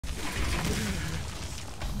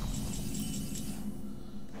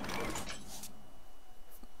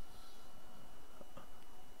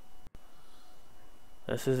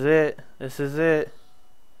This is it. This is it.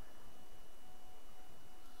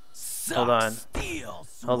 Hold on.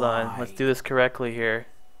 Hold on. Let's do this correctly here.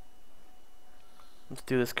 Let's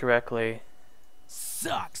do this correctly.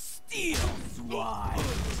 Suck steel, swine.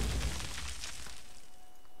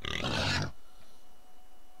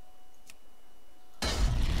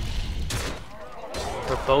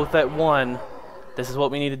 We're both at 1. This is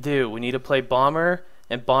what we need to do. We need to play Bomber,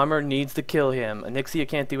 and Bomber needs to kill him. Anixia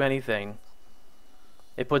can't do anything.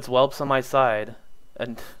 It puts Whelps on my side.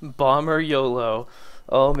 And Bomber YOLO.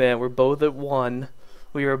 Oh man, we're both at 1.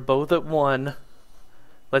 We are both at 1.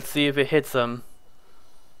 Let's see if it hits him.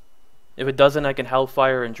 If it doesn't, I can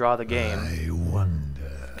Hellfire and draw the game. I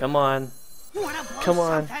wonder. Come on. Come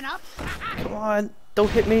on. Come on.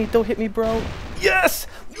 Don't hit me. Don't hit me, bro. Yes!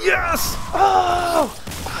 Yes! Oh!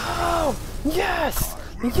 Oh! Yes!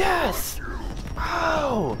 Yes!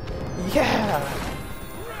 Oh! Yeah!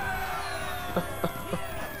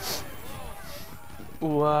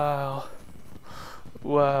 Wow.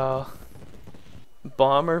 Wow.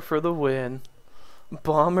 Bomber for the win.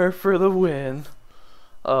 Bomber for the win.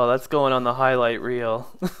 Oh, that's going on the highlight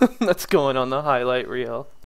reel. That's going on the highlight reel.